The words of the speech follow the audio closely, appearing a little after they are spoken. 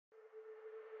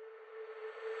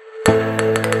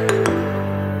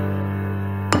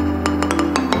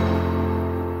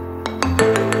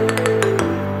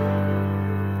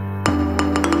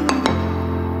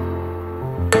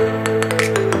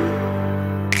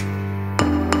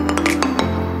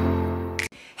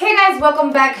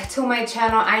welcome back to my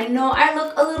channel. I know I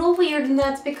look a little weird, and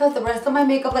that's because the rest of my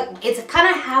makeup, like, it's kind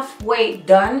of halfway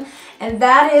done, and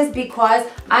that is because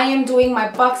I am doing my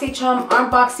Boxycharm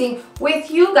unboxing with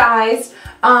you guys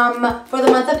for the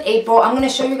month of April. I'm going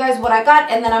to show you guys what I got,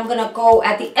 and then I'm going to go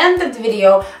at the end of the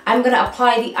video, I'm going to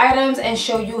apply the items and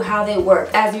show you how they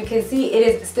work. As you can see, it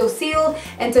is still sealed,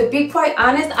 and to be quite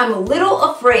honest, I'm a little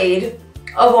afraid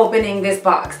of opening this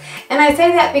box. And I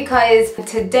say that because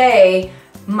today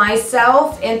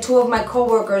myself and two of my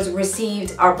co-workers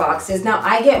received our boxes. Now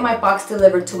I get my box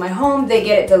delivered to my home, they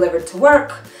get it delivered to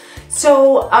work.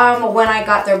 So when I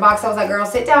got their box, I was like, girl,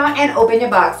 sit down and open your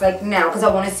box, like now, because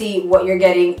I want to see what you're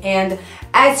getting. And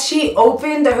as she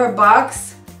opened her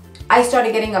box, I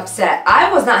started getting upset.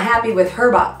 I was not happy with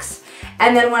her box.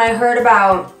 And then when I heard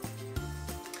about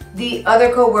the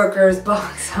other co-worker's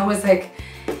box, I was like,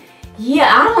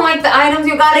 yeah, I don't like the items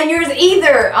you got in yours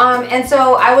either. And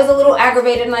so I was a little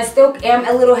aggravated, and I still am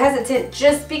a little hesitant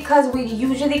just because we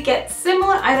usually get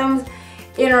similar items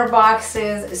in our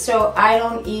boxes. So I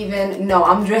don't even know.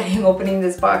 I'm dreading opening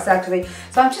this box actually.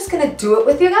 So I'm just gonna do it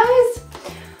with you guys.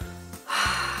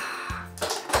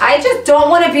 I just don't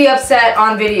want to be upset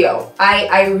on video.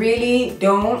 I really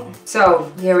don't.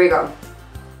 So here we go.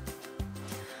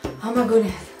 Oh my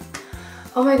goodness.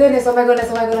 Oh my goodness, oh my goodness,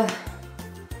 oh my goodness.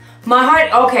 My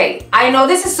heart, okay, I know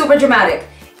this is super dramatic.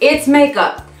 It's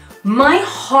makeup. My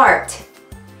heart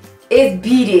is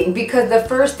beating because the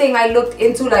first thing I looked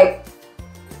into, like,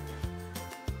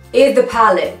 is the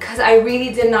palette, because I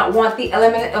really did not want the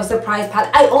Element of Surprise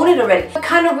palette. I own it already. I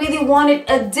kind of really wanted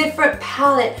a different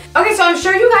palette. Okay, so I'm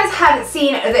sure you guys haven't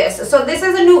seen this. So this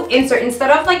is a new insert.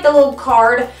 Instead of like the little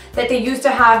card that they used to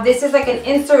have, this is like an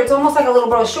insert. It's almost like a little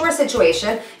brochure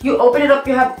situation. You open it up,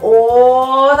 you have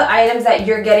all the items that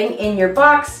you're getting in your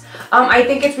box. I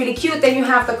think it's really cute. Then you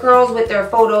have the girls with their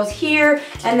photos here,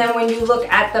 and then when you look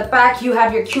at the back, you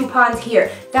have your coupons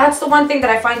here. That's the one thing that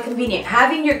I find convenient,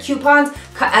 having your coupons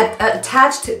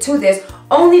attached to this,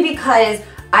 only because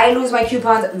I lose my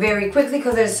coupons very quickly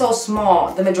because they're so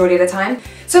small the majority of the time.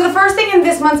 So the first thing in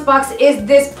this month's box is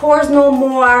this Pores No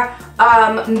More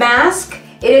mask.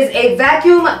 It is a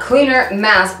vacuum cleaner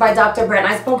mask by Dr.Brandt.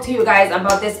 I spoke to you guys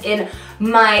about this in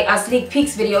my sneak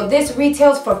peeks video. This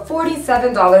retails for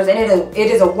 $47, and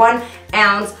it is a 1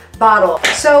 ounce bottle.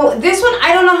 So this one,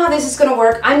 I don't know how this is gonna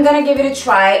work. I'm gonna give it a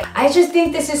try. I just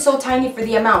think this is so tiny for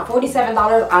the amount.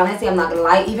 $47, honestly, I'm not gonna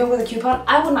lie, even with a coupon,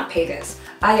 I would not pay this.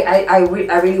 I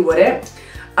really wouldn't.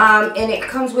 And it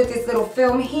comes with this little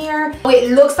film here. It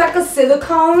looks like a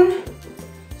silicone.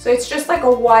 So it's just like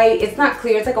a white, it's not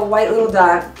clear, it's like a white little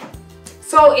dot.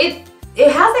 So it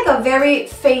has like a very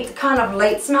faint kind of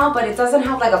light smell, but it doesn't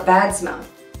have like a bad smell.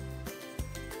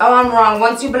 Oh, I'm wrong.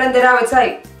 Once you blend it out, it's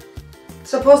like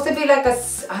supposed to be like a,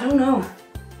 I don't know.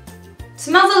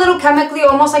 Smells a little chemically,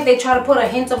 almost like they try to put a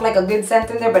hint of like a good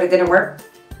scent in there, but it didn't work.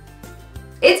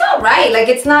 It's alright, like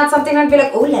it's not something I'd be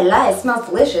like, oh la la, it smells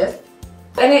delicious.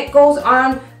 And it goes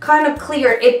on kind of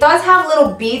clear. It does have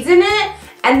little beads in it.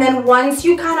 And then once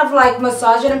you kind of like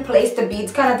massage it in place, the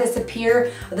beads kind of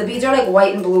disappear. The beads are like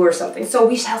white and blue or something. So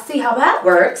we shall see how that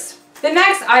works. The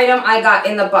next item I got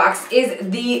in the box is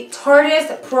the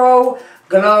Tarte Pro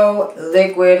Glow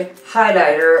Liquid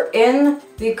Highlighter in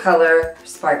the color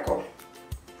Sparkle.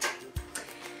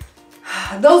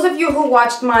 Those of you who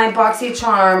watched my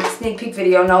Boxycharm sneak peek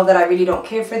video know that I really don't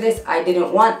care for this. I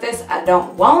didn't want this. I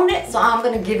don't want it. So I'm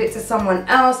going to give it to someone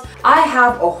else. I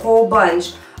have a whole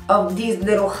bunch of these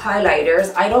little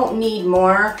highlighters. I don't need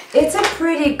more. It's a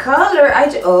pretty color.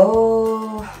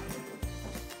 Oh.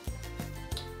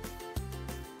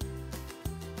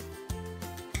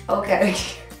 Okay.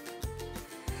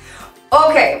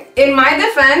 Okay, in my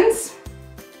defense,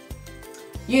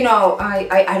 you know,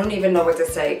 I don't even know what to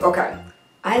say. Okay,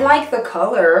 I like the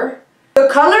color. The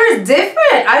color is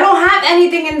different. I don't have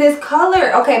anything in this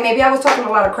color. Okay, maybe I was talking a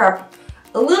lot of crap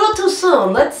a little too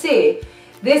soon. Let's see.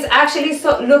 This actually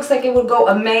looks like it would go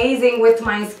amazing with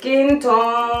my skin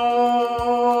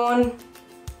tone.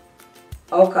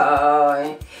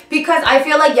 Okay. Because I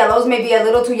feel like yellows may be a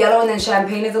little too yellow, and then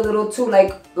champagne is a little too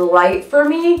like light for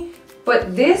me.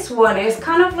 But this one is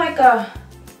kind of like a...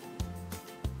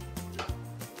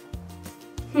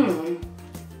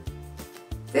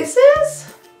 This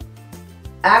is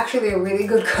actually a really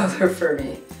good color for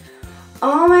me.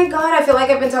 Oh my god, I feel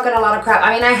like I've been talking a lot of crap.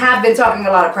 I mean, I have been talking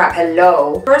a lot of crap.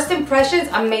 Hello. First impressions,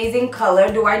 amazing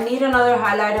color. Do I need another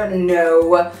highlighter?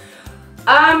 No.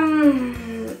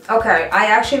 Okay, I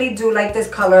actually do like this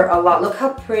color a lot. Look how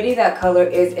pretty that color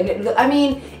is. And it, I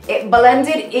mean, it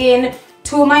blended in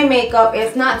to my makeup.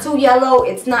 It's not too yellow.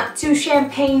 It's not too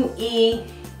champagne-y.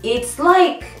 It's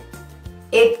like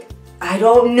I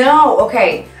don't know.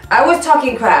 Okay, I was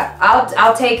talking crap.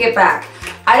 I'll take it back.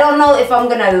 I don't know if I'm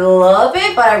gonna love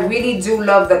it, but I really do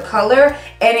love the color,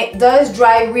 and it does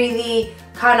dry really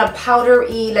kind of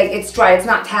powdery, like it's dry, it's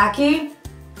not tacky.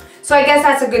 So I guess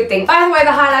that's a good thing. By the way, the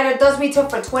highlighter does retail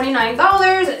for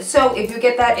 $29. So if you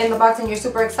get that in the box and you're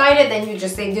super excited, then you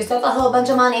just saved yourself a whole bunch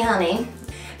of money, honey.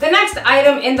 The next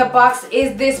item in the box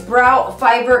is this brow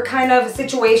fiber kind of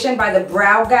situation by the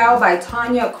Brow Gal by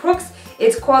Tanya Crooks.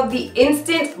 It's called the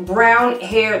Instant Brown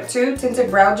Hair 2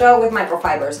 Tinted Brow Gel with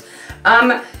microfibers.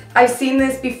 I've seen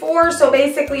this before, so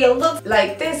basically it looks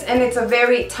like this, and it's a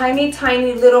very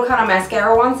tiny little kind of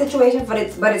mascara wand situation, but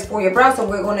it's for your brow. So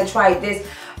we're going to try this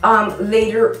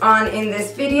later on in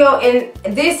this video, and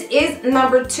this is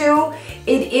number 2.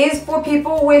 It is for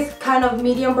people with kind of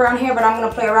medium brown hair, but I'm going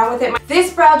to play around with it.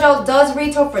 This brow gel does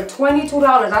retail for $22.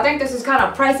 I think this is kind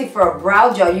of pricey for a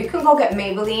brow gel. You can go get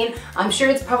Maybelline. I'm sure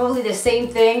it's probably the same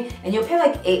thing, and you'll pay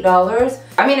like $8.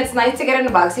 I mean, it's nice to get in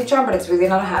a Boxycharm, but it's really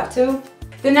not a have to.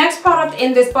 The next product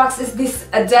in this box is this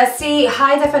Desi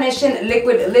High Definition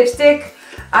Liquid Lipstick.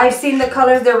 I've seen the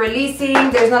colors they're releasing.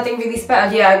 There's nothing really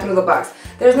special. Yeah, I threw the box.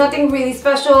 There's nothing really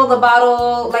special. The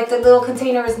bottle, like the little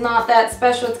container, is not that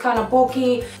special. It's kind of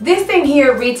bulky. This thing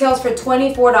here retails for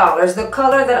 $24. The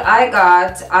color that I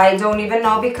got, I don't even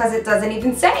know because it doesn't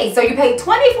even say. So you pay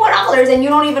 $24 and you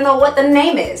don't even know what the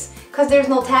name is because there's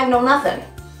no tag, no nothing.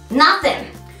 Nothing.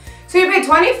 So you pay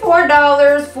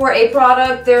 $24 for a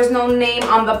product. There's no name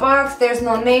on the box. There's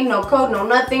no name, no code, no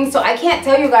nothing. So I can't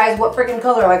tell you guys what freaking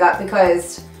color I got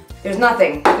because there's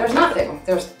nothing. There's nothing.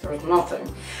 There's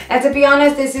nothing. And to be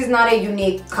honest, this is not a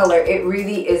unique color. It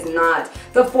really is not.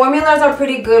 The formulas are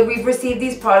pretty good. We've received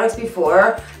these products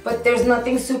before, but there's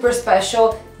nothing super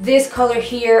special. This color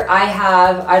here, I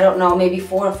have, I don't know, maybe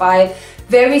 4 or 5.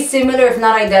 Very similar, if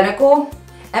not identical.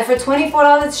 And for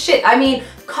 $24, shit, I mean,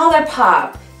 color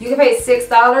pop. You can pay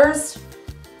 $6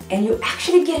 and you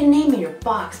actually get a name in your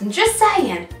box. I'm just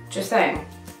saying, just saying.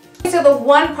 So the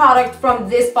one product from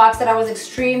this box that I was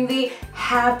extremely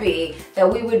happy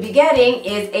that we would be getting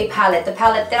is a palette. The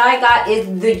palette that I got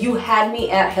is the You Had Me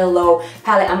at Hello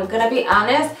palette. I'm gonna be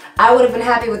honest, I would have been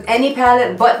happy with any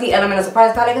palette but the Element of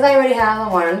Surprise palette because I already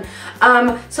have one.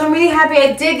 So I'm really happy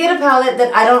I did get a palette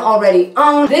that I don't already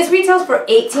own. This retails for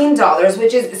 $18,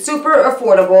 which is super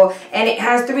affordable, and it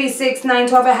has 3, 6, 9,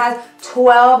 12. It has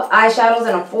 12 eyeshadows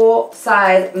and a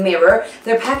full-size mirror.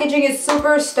 Their packaging is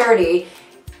super sturdy.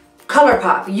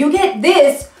 ColourPop. You get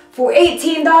this for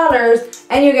 $18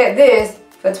 and you get this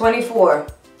for $24.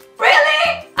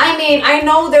 Really? I mean, I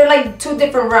know they're like 2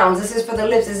 different realms. This is for the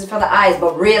lips, this is for the eyes,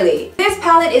 but really. This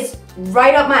palette is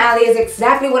right up my alley. It's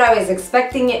exactly what I was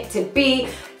expecting it to be.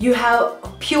 You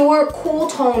have pure cool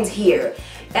tones here.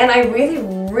 And I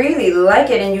really like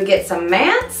it. And you get some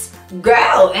mattes,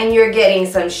 girl, and you're getting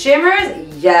some shimmers,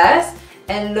 yes.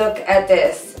 And look at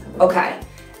this, okay.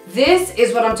 This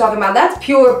is what I'm talking about. That's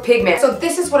pure pigment. So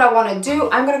this is what I want to do.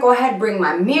 I'm going to go ahead and bring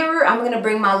my mirror. I'm going to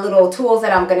bring my little tools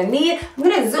that I'm going to need. I'm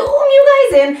going to zoom you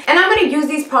guys in. And I'm going to use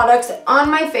these products on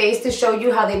my face to show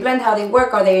you how they blend, how they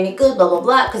work, are they any good, blah, blah,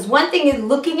 blah. Because one thing is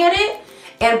looking at it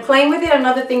and playing with it.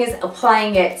 Another thing is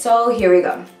applying it. So here we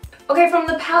go. Okay, from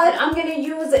the palette, I'm going to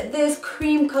use this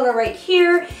cream color right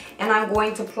here. And I'm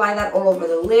going to apply that all over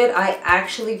the lid. I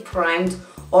actually primed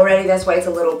already. That's why it's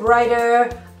a little brighter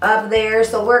up there.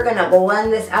 So we're gonna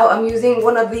blend this out. I'm using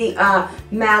one of the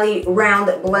Mally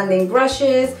round blending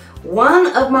brushes,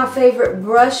 one of my favorite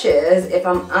brushes if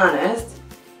I'm honest.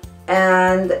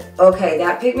 And okay,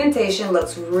 that pigmentation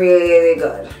looks really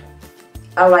good.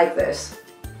 I like this.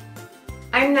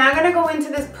 I'm now gonna go into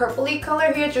this purpley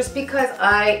color here just because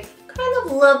I kind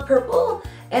of love purple,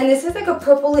 and this is like a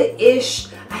purple-ish,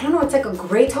 I don't know, it's like a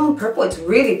gray tone purple. It's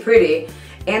really pretty.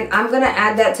 And I'm gonna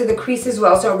add that to the crease as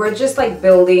well. So we're just like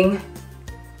building.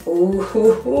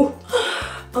 Ooh,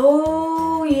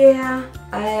 oh yeah.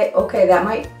 Okay, that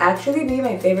might actually be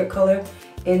my favorite color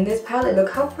in this palette.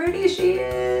 Look how pretty she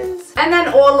is. And then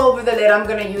all over the lid, I'm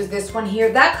gonna use this one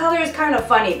here. That color is kind of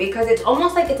funny because it's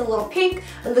almost like it's a little pink,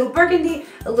 a little burgundy,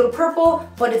 a little purple,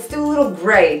 but it's still a little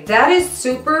gray. That is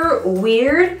super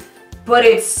weird, but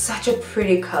it's such a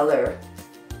pretty color.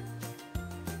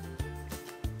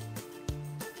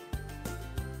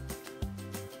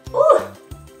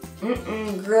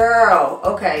 Ooh, girl,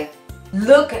 okay.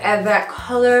 Look at that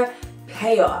color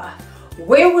payoff.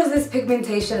 Where was this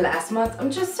pigmentation last month?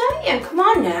 I'm just saying, come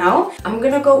on now. I'm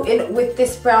gonna go in with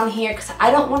this brown here because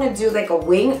I don't want to do like a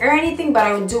wing or anything, but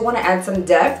I do want to add some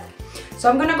depth. So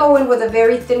I'm gonna go in with a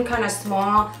very thin kind of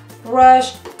small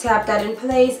brush, tap that in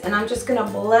place, and I'm just gonna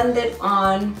blend it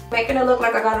on, making it look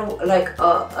like I got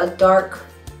a dark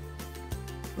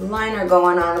liner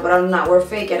going on, but I'm not. We're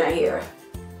faking it here.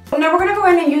 Now we're gonna go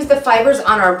ahead and use the fibers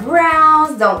on our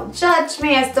brows. Don't judge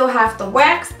me, I still have to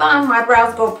wax them. My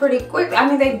brows grow pretty quick. I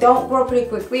mean, they don't grow pretty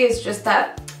quickly, it's just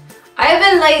that I've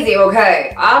been lazy,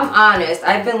 okay? I'm honest,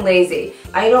 I've been lazy.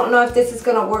 I don't know if this is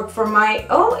gonna work for my,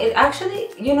 oh, it actually,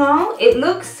 you know, it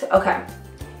looks, okay.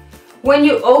 When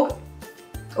you, oh,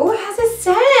 it has a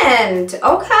scent,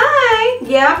 okay.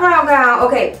 Yeah, brow gown,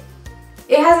 okay.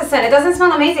 It has a scent, it doesn't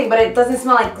smell amazing, but it doesn't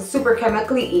smell like super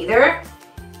chemically either.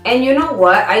 And you know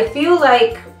what? I feel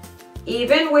like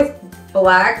even with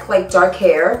black, like dark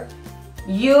hair,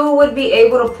 you would be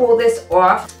able to pull this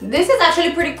off. This is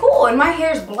actually pretty cool, and my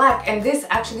hair is black, and this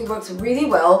actually works really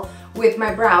well with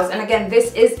my brows. And again,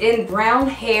 this is in Brown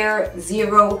Hair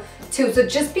 02. So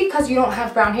just because you don't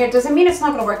have brown hair doesn't mean it's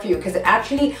not gonna work for you, because it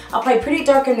actually applied pretty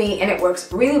dark on me and it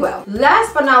works really well.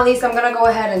 Last but not least, I'm gonna go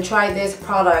ahead and try this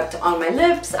product on my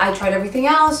lips. I tried everything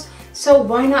else, so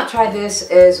why not try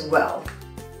this as well?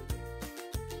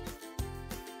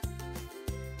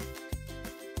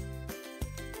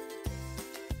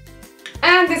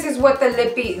 And this is what the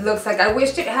LIPPIE looks like. I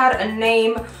wished it had a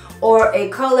name or a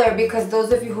color, because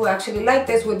those of you who actually like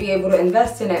this would be able to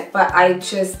invest in it, but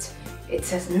it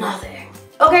says nothing.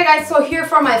 Okay guys, so here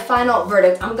for my final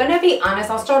verdict. I'm gonna be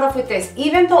honest, I'll start off with this.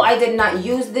 Even though I did not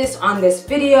use this on this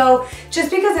video,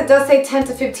 just because it does say 10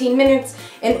 to 15 minutes,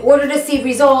 in order to see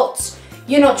results,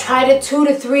 you know, try it 2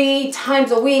 to 3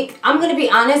 times a week. I'm gonna be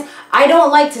honest, I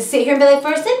don't like to sit here and be like,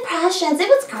 first impressions, it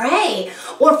was great.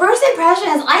 Or first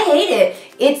impressions, I hate it.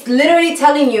 It's literally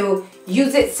telling you,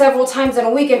 use it several times in a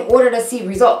week in order to see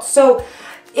results. So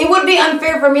it would be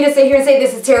unfair for me to sit here and say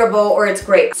this is terrible or it's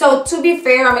great. So to be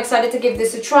fair, I'm excited to give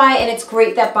this a try, and it's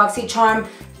great that Boxycharm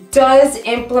does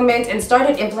implement and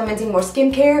started implementing more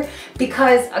skincare,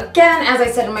 because again, as I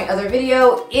said in my other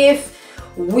video, if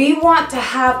we want to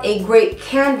have a great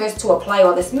canvas to apply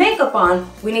all this makeup on,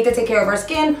 we need to take care of our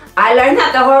skin. I learned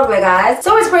that the hard way, guys.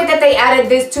 So it's great that they added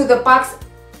this to the box,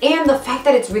 and the fact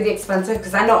that it's really expensive,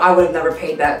 because I know I would have never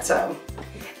paid that. So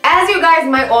as you guys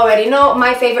might already know,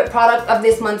 my favorite product of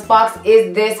this month's box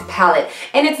is this palette.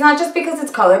 And it's not just because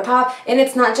it's ColourPop, and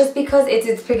it's not just because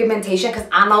it's pigmentation, because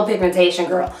I'm no pigmentation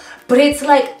girl, but it's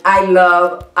like, I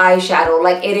love eyeshadow.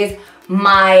 Like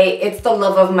it's the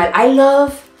love of my, I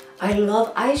love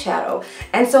eyeshadow.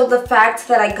 And so the fact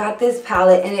that I got this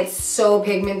palette and it's so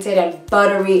pigmented and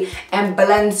buttery and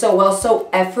blends so well, so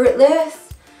effortless,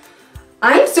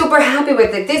 I'm super happy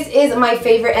with it. This is my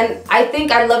favorite, and I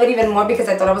think I love it even more because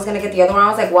I thought I was gonna get the other one. I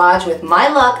was like, watch, with my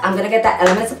luck, I'm gonna get that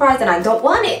Element Surprise, and I don't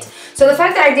want it. So the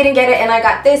fact that I didn't get it and I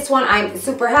got this one, I'm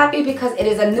super happy because it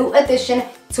is a new addition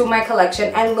to my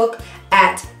collection. And look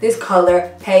at this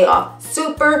color payoff.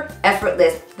 Super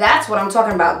effortless. That's what I'm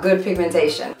talking about, good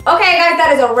pigmentation. Okay guys,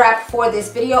 that is a wrap for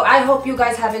this video. I hope you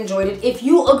guys have enjoyed it. If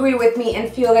you agree with me and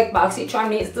feel like Boxycharm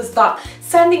needs to stop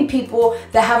sending people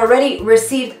that have already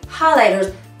received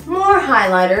highlighters more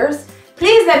highlighters,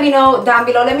 please let me know down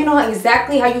below. Let me know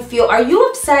exactly how you feel. Are you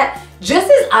upset,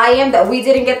 just as I am, that we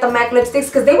didn't get the MAC lipsticks?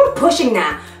 Because they were pushing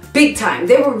that big time.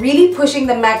 They were really pushing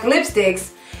the MAC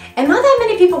lipsticks, and not that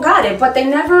many people got it, but they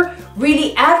never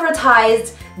really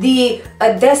advertised the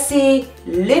Desi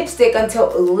lipstick until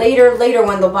later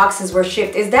when the boxes were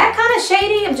shipped. Is that kind of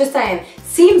shady? I'm just saying,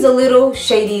 seems a little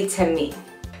shady to me.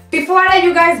 Before I let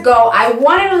you guys go, I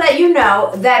wanted to let you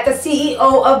know that the CEO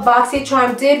of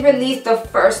Boxycharm did release the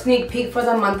first sneak peek for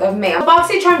the month of May.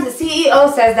 Boxycharm's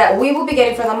CEO says that we will be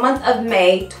getting for the month of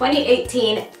May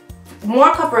 2018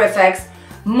 more cover effects,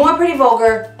 more Pretty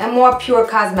Vulgar, and more Pure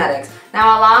cosmetics.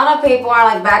 Now, a lot of people are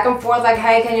like back and forth like,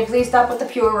 hey, can you please stop with the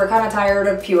Pure? We're kind of tired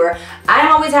of Pure.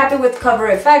 I'm always happy with cover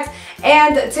effects.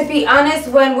 And to be honest,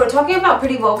 when we're talking about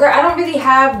Pretty Vulgar, I don't really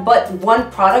have but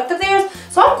one product of theirs.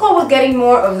 So I'm cool with getting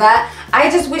more of that. I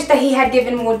just wish that he had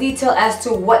given more detail as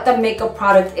to what the makeup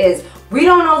product is. We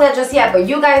don't know that just yet, but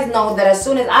you guys know that as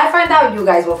soon as I find out, you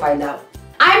guys will find out.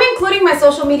 I'm including my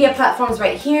social media platforms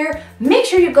right here. Make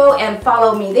sure you go and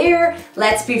follow me there.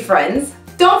 Let's be friends.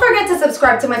 Don't forget to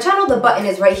subscribe to my channel. The button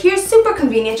is right here, super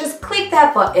convenient. Just click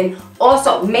that button.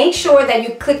 Also, make sure that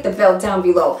you click the bell down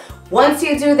below. Once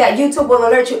you do that, YouTube will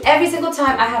alert you every single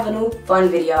time I have a new fun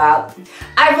video out.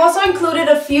 I've also included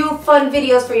a few fun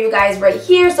videos for you guys right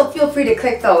here, so feel free to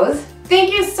click those.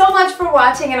 Thank you so much for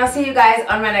watching, and I'll see you guys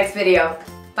on my next video.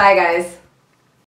 Bye guys.